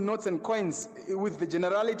new notes and coins, with the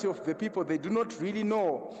generality of the people, they do not really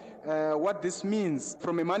know what this means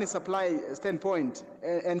from a money supply standpoint.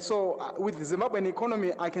 And so with the Zimbabwean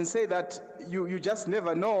economy, I can say that you just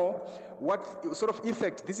never know what sort of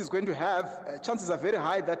effect this is going to have. Chances are very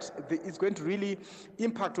high that it's going to really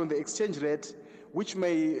impact on the exchange rate, which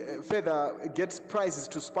may further get prices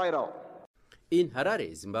to spiral. In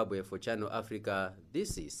Harare, Zimbabwe, for Channel Africa,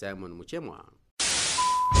 this is Simon Muchemwa.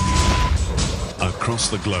 Across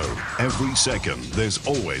the globe, every second, there's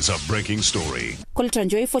always a breaking story. Colton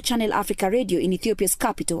Joy for Channel Africa Radio in Ethiopia's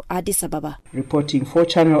capital, Addis Ababa. Reporting for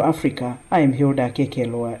Channel Africa, I am Hilda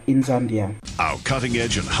Kekeloa in Zambia. Our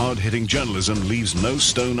cutting-edge and hard-hitting journalism leaves no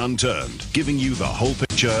stone unturned, giving you the whole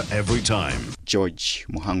picture every time. George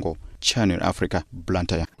Muhango, Channel Africa,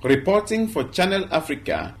 Blantyre. Reporting for Channel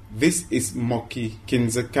Africa, this is Moki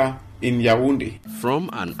Kinzeka in Yaoundé. From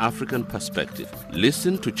an African perspective,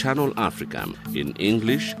 listen to Channel Africa in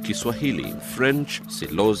English, Kiswahili, French,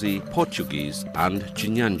 Silozi, Portuguese, and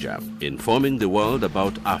Chinyanja, informing the world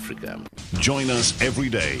about Africa. Join us every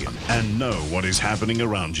day and know what is happening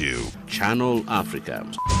around you. Channel Africa.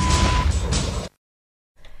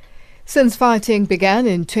 Since fighting began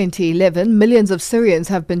in 2011, millions of Syrians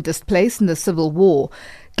have been displaced in the civil war.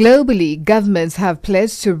 Globally, governments have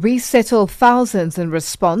pledged to resettle thousands in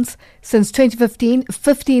response. Since 2015,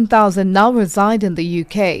 15,000 now reside in the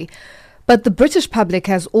UK. But the British public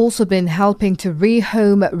has also been helping to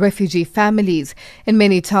rehome refugee families in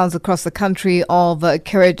many towns across the country of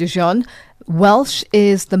Ceredigion. Welsh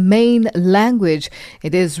is the main language.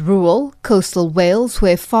 It is rural, coastal Wales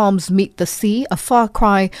where farms meet the sea, a far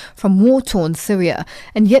cry from war-torn Syria.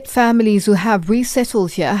 And yet families who have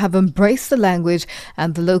resettled here have embraced the language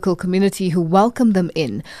and the local community who welcome them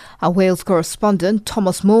in. Our Wales correspondent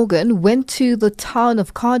Thomas Morgan went to the town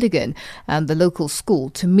of Cardigan and the local school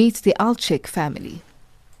to meet the Alchik family.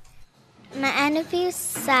 Mae enw fi yw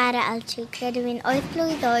Sara Alchik. Rydw i'n 8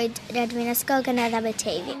 blwydd oed. Rydw i'n ysgol gynradd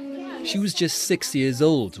Aberteifi. She was just 6 years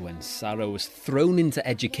old when Sarah was thrown into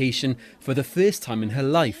education for the first time in her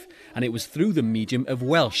life, and it was through the medium of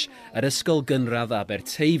Welsh at Ysgol Gynradd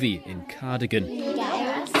Aberteifi in Cardigan,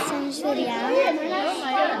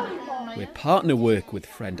 where partner work with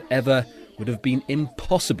friend Eva would have been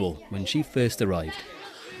impossible when she first arrived.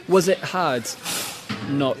 Was it hard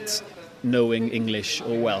not knowing English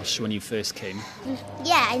or Welsh when you first came?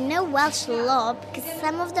 Yeah, I know Welsh a lot because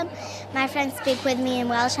some of them, my friends speak with me in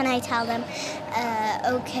Welsh and I tell them,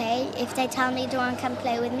 okay. If they tell me, do you want to come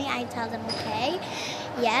play with me? I tell them, okay.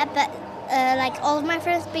 Yeah, but like all of my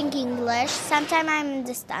friends speak English. Sometimes I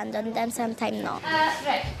understand and then sometimes not.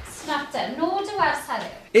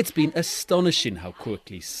 It's been astonishing how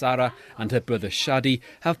quickly Sarah and her brother Shadi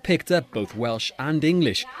have picked up both Welsh and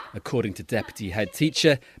English, according to Deputy Head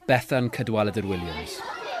Teacher Bethan Cadwaladr Williams.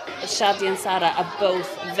 Shadi and Sarah are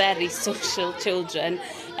both very social children.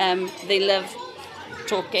 They love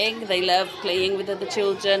talking, they love playing with other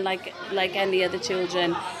children like any other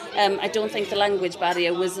children. I don't think the language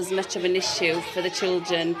barrier was as much of an issue for the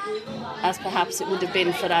children as perhaps it would have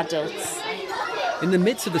been for adults. In the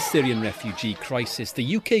midst of the Syrian refugee crisis,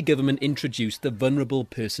 the UK government introduced the Vulnerable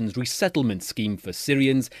Persons Resettlement Scheme for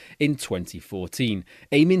Syrians in 2014,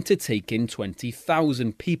 aiming to take in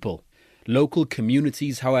 20,000 people. Local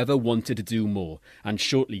communities, however, wanted to do more, and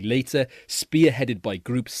shortly later, spearheaded by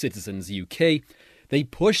Group Citizens UK, they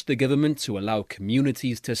pushed the government to allow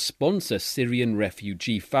communities to sponsor Syrian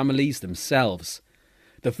refugee families themselves.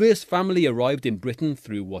 The first family arrived in Britain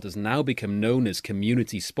through what has now become known as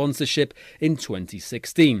community sponsorship in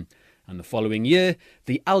 2016. And the following year,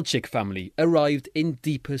 the Alchik family arrived in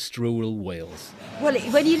deepest rural Wales. Well,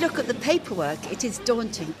 when you look at the paperwork, it is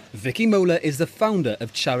daunting. Vicky Mola is the founder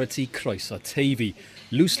of charity Croeso Teifi,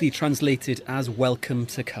 loosely translated as Welcome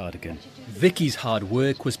to Cardigan. Vicky's hard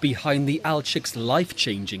work was behind the Alchik's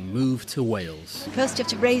life-changing move to Wales. First, you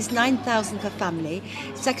have to raise 9,000 per family.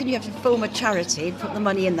 Second, you have to form a charity and put the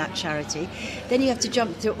money in that charity. Then you have to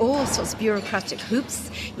jump through all sorts of bureaucratic hoops.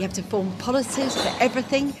 You have to form policies for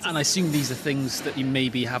everything. And I assume these are things that you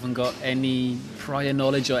maybe haven't got any prior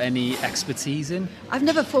knowledge or any expertise in? I've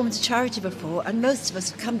never formed a charity before, and most of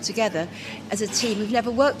us have come together as a team. We've never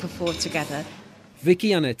worked before together.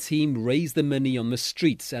 Vicky and her team raised the money on the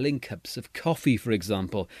street selling cups of coffee, for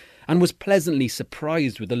example, and was pleasantly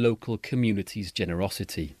surprised with the local community's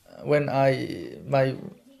generosity. When my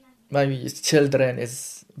children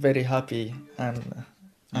is very happy, and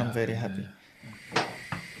I'm very happy.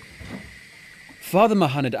 Father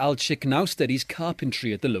Mohammed Alchik now studies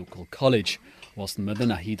carpentry at the local college, whilst Mother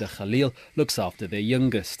Nahida Khalil looks after their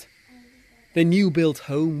youngest. Their new-built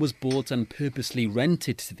home was bought and purposely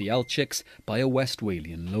rented to the Alchiks by a West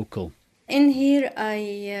Walian local. In here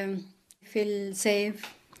I feel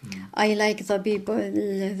safe. I like the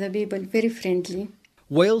people very friendly.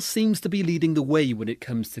 Wales seems to be leading the way when it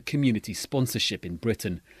comes to community sponsorship in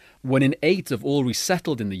Britain. 1 in 8 of all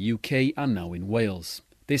resettled in the UK are now in Wales.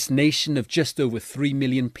 This nation of just over 3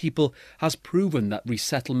 million people has proven that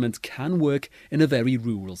resettlement can work in a very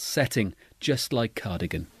rural setting, just like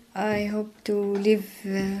Cardigan. I hope to live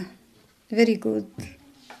very good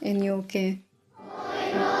in UK.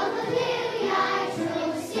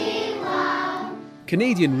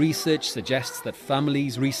 Canadian research suggests that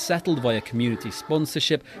families resettled via community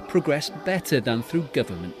sponsorship progress better than through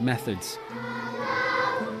government methods.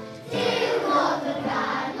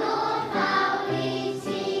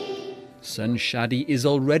 Son Shadi is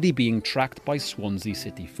already being tracked by Swansea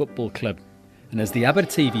City Football Club. And as the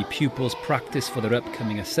Aberteifi pupils practice for their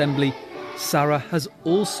upcoming assembly, Sarah has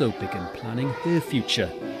also begun planning her future.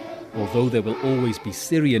 Although there will always be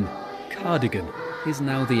Syrian, Cardigan is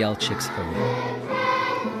now the Alchik's home.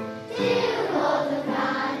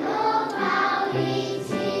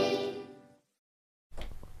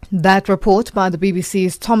 That report by the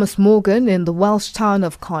BBC's Thomas Morgan in the Welsh town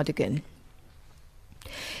of Cardigan.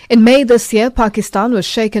 In May this year, Pakistan was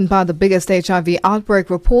shaken by the biggest HIV outbreak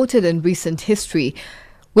reported in recent history.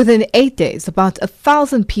 Within 8 days, about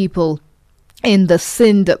 1,000 people in the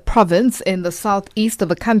Sindh province in the southeast of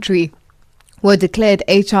the country were declared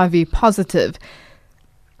HIV positive.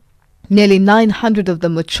 Nearly 900 of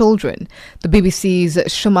them were children. The BBC's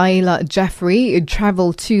Shumaila Jeffrey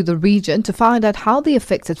travelled to the region to find out how the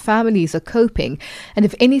affected families are coping and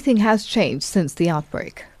if anything has changed since the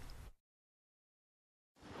outbreak.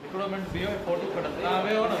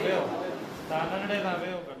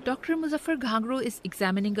 Dr. Muzaffar Ghangro is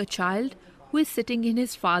examining a child who is sitting in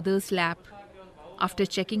his father's lap. After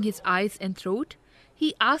checking his eyes and throat,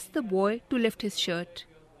 he asks the boy to lift his shirt.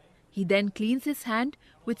 He then cleans his hand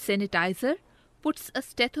with sanitizer, puts a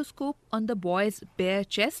stethoscope on the boy's bare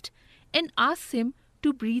chest and asks him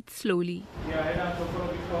to breathe slowly.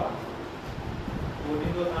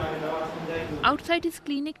 Outside his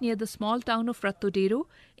clinic near the small town of Ratodero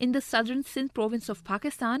in the southern Sindh province of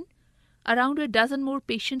Pakistan, around a dozen more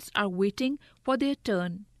patients are waiting for their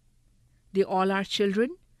turn. They all are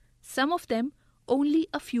children, some of them only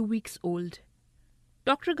a few weeks old.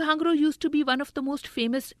 Dr. Ghangro used to be one of the most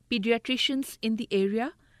famous pediatricians in the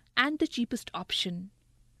area and the cheapest option,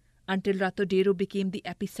 until Ratodero became the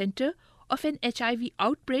epicenter of an HIV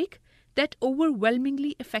outbreak that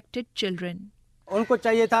overwhelmingly affected children.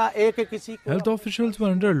 Health officials were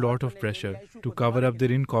under a lot of pressure. To cover up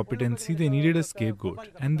their incompetency, they needed a scapegoat,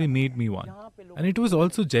 and they made me one. And it was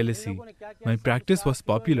also jealousy. My practice was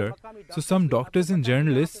popular, so some doctors and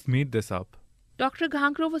journalists made this up. Dr.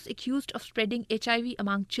 Ghangro was accused of spreading HIV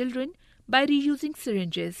among children by reusing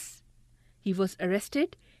syringes. He was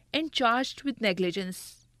arrested and charged with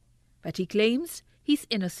negligence, but he claims he's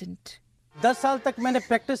innocent.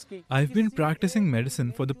 I've been practicing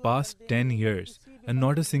medicine for the past 10 years, and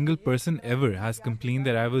not a single person ever has complained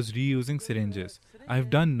that I was reusing syringes. I've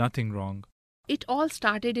done nothing wrong. It all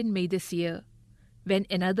started in May this year, when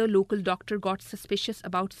another local doctor got suspicious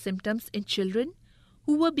about symptoms in children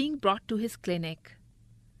who were being brought to his clinic.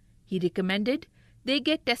 He recommended they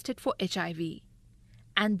get tested for HIV.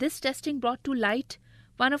 And this testing brought to light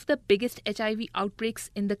one of the biggest HIV outbreaks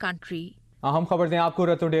in the country. अहम खबर दें आपको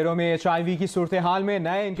रतोडेरो में HIV की सूरत-ए-हाल में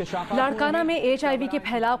नए इंकशाफ लाड़काना में HIV के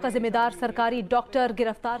फैलाव का जिम्मेदार सरकारी डॉक्टर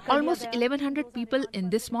गिरफ्तार कर लिया गया। Almost 1100 people in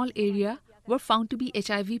this small area were found to be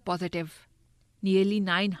HIV positive. Nearly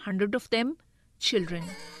 900 of them children.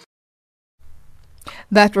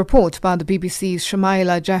 That report by the BBC's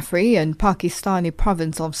Shamaila Jaffrey in Pakistani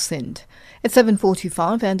province of Sindh. It's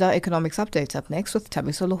 7:45 and our economics update up next with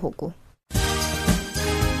Tabiso Lohoko.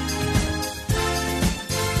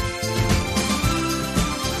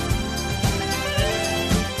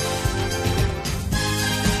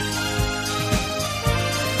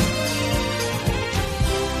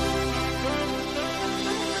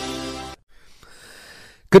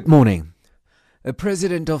 Good morning. The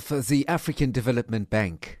president of the African Development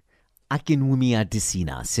Bank, Akinwumi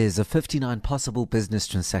Adesina, says 59 possible business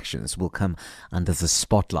transactions will come under the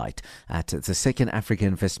spotlight at the second Africa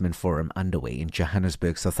Investment Forum underway in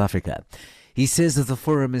Johannesburg, South Africa. He says that the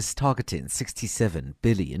forum is targeting $67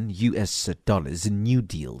 billion in new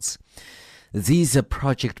deals. These are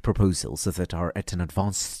project proposals that are at an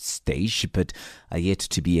advanced stage but are yet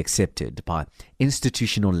to be accepted by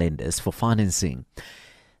institutional lenders for financing.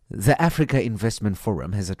 The Africa Investment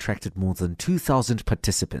Forum has attracted more than 2,000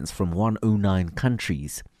 participants from 109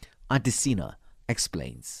 countries. Adesina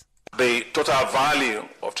explains. The total value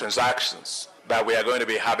of transactions that we are going to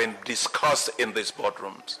be having discussed in these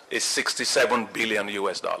boardrooms is $67 billion.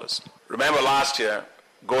 Remember last year,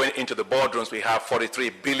 going into the boardrooms, we have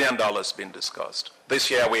 $43 billion being discussed.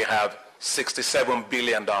 This year we have $67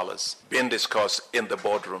 billion being discussed in the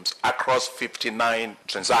boardrooms across 59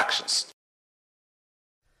 transactions.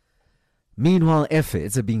 Meanwhile,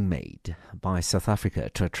 efforts are being made by South Africa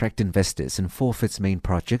to attract investors in four of its main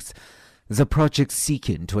projects. The projects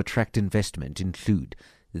seeking to attract investment include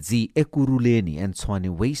the Ekurhuleni and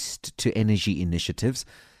Tshwane Waste to Energy initiatives,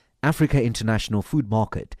 Africa International Food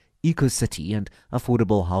Market, EcoCity and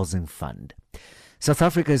Affordable Housing Fund. South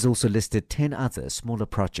Africa has also listed 10 other smaller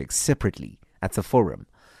projects separately at the forum.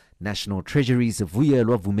 National Treasury's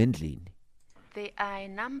Vuyelwa Vumendlini. There are a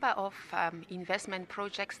number of investment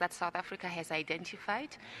projects that South Africa has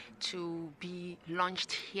identified to be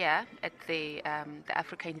launched here at the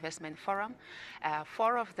Africa Investment Forum.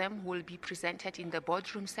 4 of them will be presented in the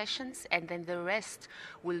boardroom sessions, and then the rest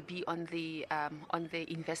will be on the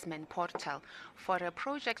investment portal. For a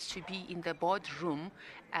project to be in the boardroom,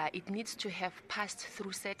 it needs to have passed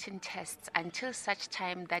through certain tests until such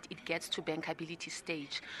time that it gets to bankability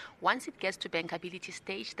stage. Once it gets to bankability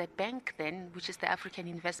stage, the bank then, which is the African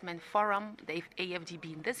Investment Forum, the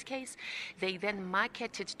AFDB in this case, they then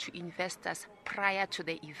market it to investors prior to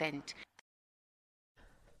the event.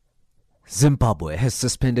 Zimbabwe has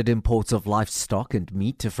suspended imports of livestock and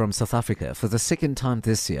meat from South Africa for the second time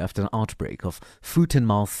this year after an outbreak of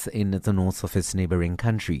foot-and-mouth in the north of its neighboring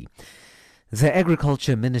country. The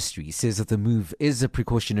Agriculture Ministry says that the move is a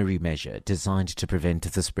precautionary measure designed to prevent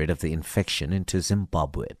the spread of the infection into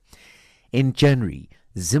Zimbabwe. In January,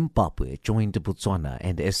 Zimbabwe joined Botswana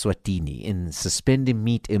and Eswatini in suspending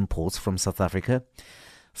meat imports from South Africa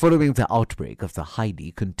following the outbreak of the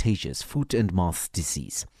highly contagious foot-and-mouth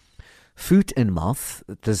disease. Foot-and-mouth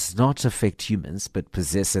does not affect humans but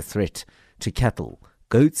possess a threat to cattle,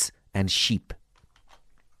 goats and sheep.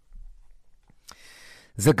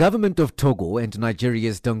 The government of Togo and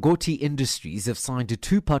Nigeria's Dangote Industries have signed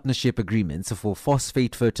 2 partnership agreements for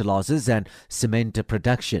phosphate fertilizers and cement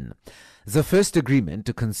production. The first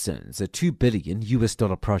agreement concerns a $2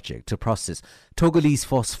 billion project to process Togolese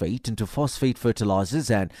phosphate into phosphate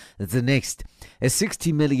fertilizers, and the next, a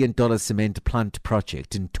 $60 million cement plant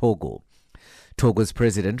project in Togo. Togo's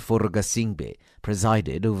President Foroga Singbe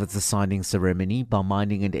presided over the signing ceremony by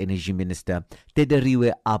Mining and Energy Minister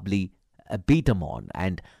Tederiwe Abidamon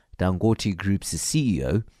and Dangote Group's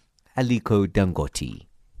CEO Aliko Dangote.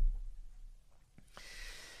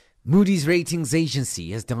 Moody's Ratings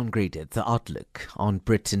Agency has downgraded the outlook on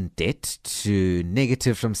Britain debt to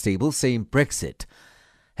negative from stable, saying Brexit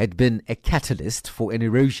had been a catalyst for an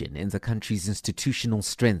erosion in the country's institutional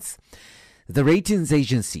strength. The ratings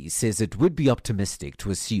agency says it would be optimistic to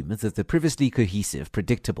assume that the previously cohesive,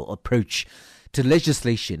 predictable approach to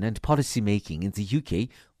legislation and policy making in the UK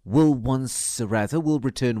will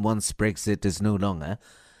return once Brexit is no longer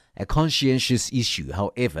a conscientious issue.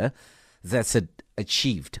 However, that's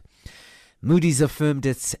achieved. Moody's affirmed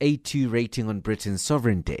its A2 rating on Britain's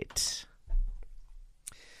sovereign debt.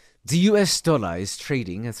 The US dollar is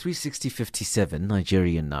trading at 360.57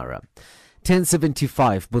 Nigerian naira,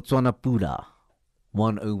 10.75 Botswana pula,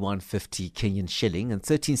 101.50 Kenyan shilling, and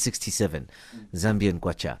 13.67 Zambian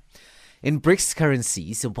kwacha. In BRICS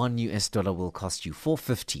currencies, $1 US will cost you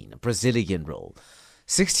 4.15 Brazilian real,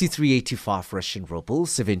 63.85 Russian ruble,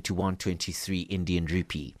 71.23 Indian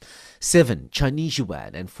rupee, 7 Chinese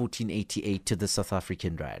yuan, and 14.88 to the South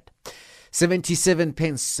African rand. 77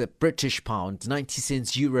 pence British pound, 90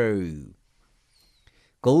 cents euro.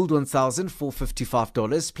 Gold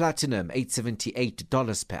 $1,455, platinum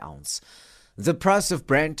 $878 per ounce. The price of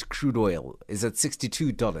Brent crude oil is at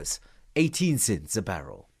 $62.18 a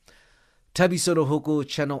barrel. Tabisolo Hoko,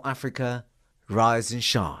 Channel Africa, rise and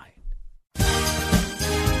shine.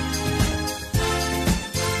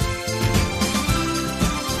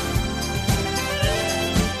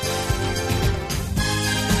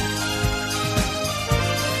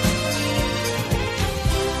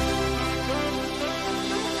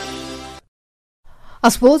 Our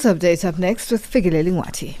sports update up next with Figile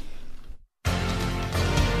Lingwati.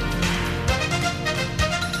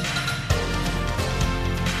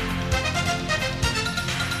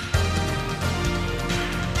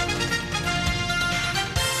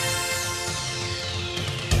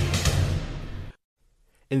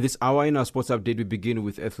 In this hour in our sports update, we begin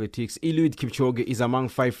with athletics. Eliud Kipchoge is among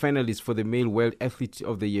 5 finalists for the Male World Athlete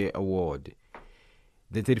of the Year award.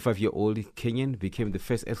 The 35-year-old Kenyan became the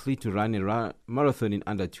first athlete to run a marathon in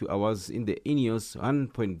under 2 hours in the Ineos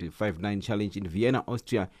 1.59 challenge in Vienna,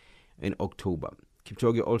 Austria in October.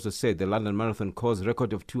 Kipchoge also set the London Marathon course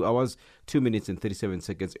record of 2 hours, 2 minutes and 37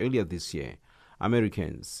 seconds earlier this year.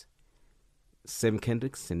 Americans Sam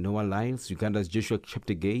Kendricks and Noah Lyles, Uganda's Joshua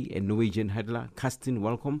Cheptegei and Norwegian hurdler Karsten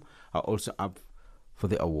Welcome are also up for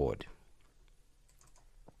the award.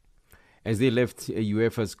 As they left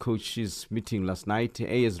UEFA's coaches meeting last night,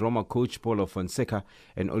 AS Roma coach Paulo Fonseca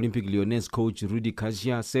and Olympic Lyonnais coach Rudi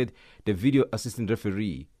Garcia said the video assistant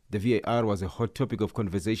referee, the VAR, was a hot topic of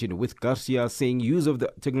conversation, with Garcia saying use of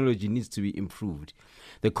the technology needs to be improved.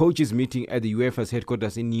 The coaches meeting at the UEFA's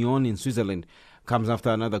headquarters in Nyon in Switzerland comes after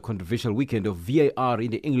another controversial weekend of VAR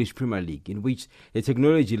in the English Premier League, in which the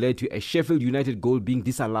technology led to a Sheffield United goal being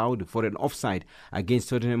disallowed for an offside against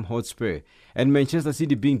Tottenham Hotspur, and Manchester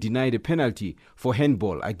City being denied a penalty for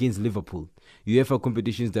handball against Liverpool. UEFA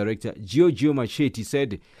Competitions Director Giorgio Machetti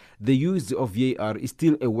said the use of VAR is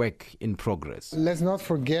still a work in progress. Let's not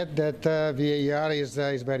forget that VAR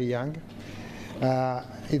is very young.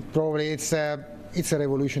 It's a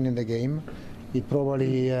revolution in the game. It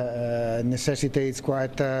probably necessitates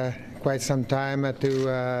quite some time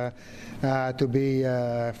to be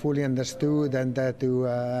fully understood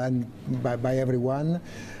and by everyone,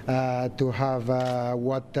 to have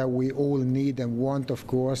what we all need and want. Of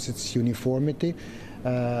course, it's uniformity.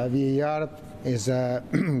 VAR is a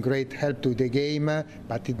great help to the game,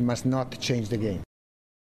 but it must not change the game.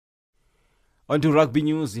 On to rugby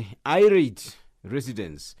news. Irate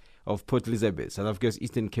residents of Port Elizabeth, South Africa's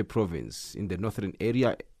Eastern Cape Province, in the northern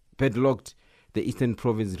area, padlocked the Eastern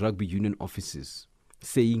Province Rugby Union offices,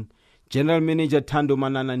 saying General Manager Thando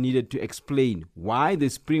Manana needed to explain why the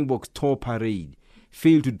Springboks tour parade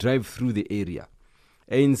failed to drive through the area.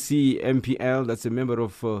 ANC MPL, that's a member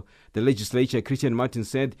of the legislature, Christian Martin,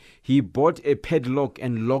 said he bought a padlock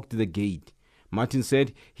and locked the gate. Martin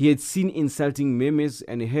said he had seen insulting memes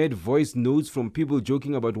and heard voice notes from people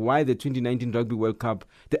joking about why the 2019 Rugby World Cup,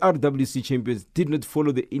 the RWC champions, did not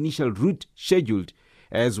follow the initial route scheduled,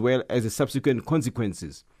 as well as the subsequent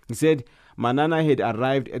consequences. He said Manana had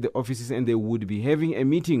arrived at the offices and they would be having a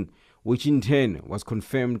meeting, which in turn was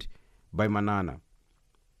confirmed by Manana.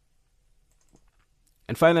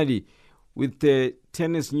 And finally, with the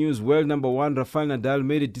tennis news, world number 1 Rafael Nadal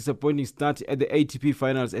made a disappointing start at the ATP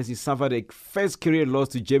finals as he suffered a first career loss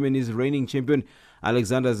to Germany's reigning champion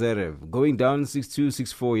Alexander Zverev, going down 6-2,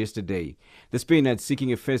 6-4 yesterday. The Spaniard,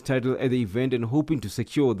 seeking a first title at the event and hoping to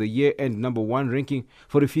secure the year-end number 1 ranking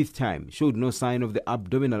for the 5th time, showed no sign of the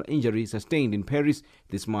abdominal injury sustained in Paris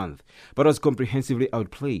this month, but was comprehensively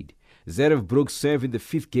outplayed. Zverev broke serve in the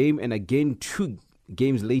 5th game and again 2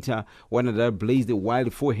 games later when Nadal blazed a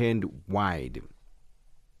wild forehand wide.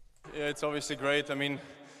 Yeah, it's obviously great. I mean,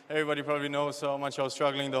 everybody probably knows how much I was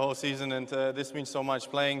struggling the whole season, and this means so much.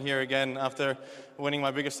 Playing here again after winning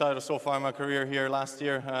my biggest title so far in my career here last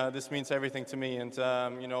year, this means everything to me. And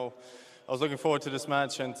you know, I was looking forward to this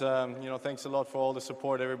match, and you know, thanks a lot for all the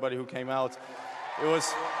support, everybody who came out. It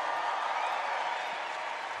was.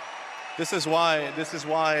 This is why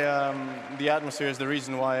the atmosphere is the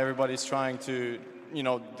reason why everybody's trying to, you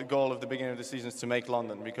know, the goal of the beginning of the season is to make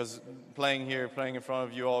London, because playing here, playing in front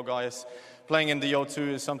of you all guys, playing in the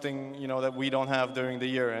O2 is something, you know, that we don't have during the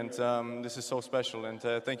year, and this is so special, and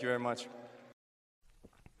thank you very much.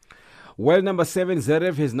 World number 7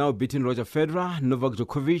 Zverev has now beaten Roger Federer, Novak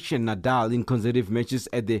Djokovic and Nadal in consecutive matches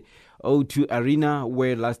at the O2 Arena,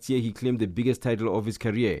 where last year he claimed the biggest title of his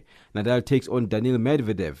career. Nadal takes on Daniil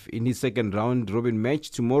Medvedev in his second round-robin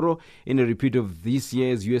match tomorrow in a repeat of this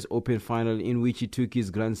year's US Open final, in which he took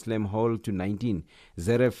his Grand Slam haul to 19.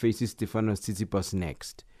 Zverev faces Stefanos Tsitsipas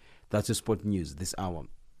next. That's your sport news this hour.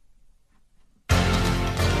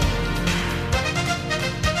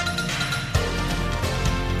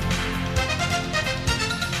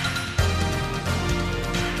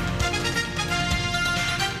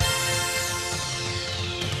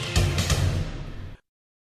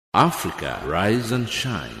 Africa, rise and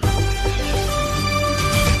shine.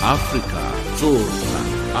 Africa, zorka.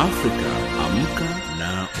 Africa, amka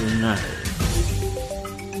na ung'are.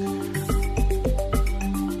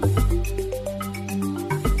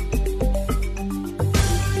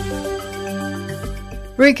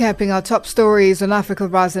 Recapping our top stories on Africa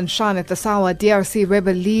Rise and Shine at this hour, DRC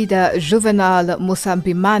rebel leader Juvenal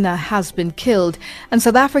Musabimana has been killed, and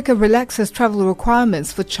South Africa relaxes travel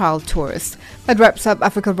requirements for child tourists. That wraps up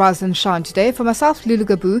Africa Rise and Shine today. For myself, Lulu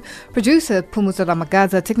Gabu, producer Pumuza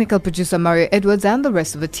Ramagaza, technical producer Mario Edwards, and the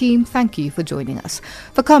rest of the team, thank you for joining us.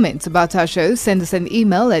 For comments about our show, send us an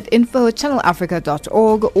email at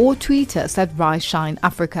info@channelafrica.org or tweet us at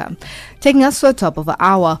RiseShineAfrica. Taking us to the top of the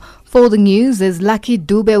hour, for the news is Lucky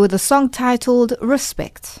Dube with a song titled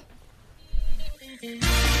Respect.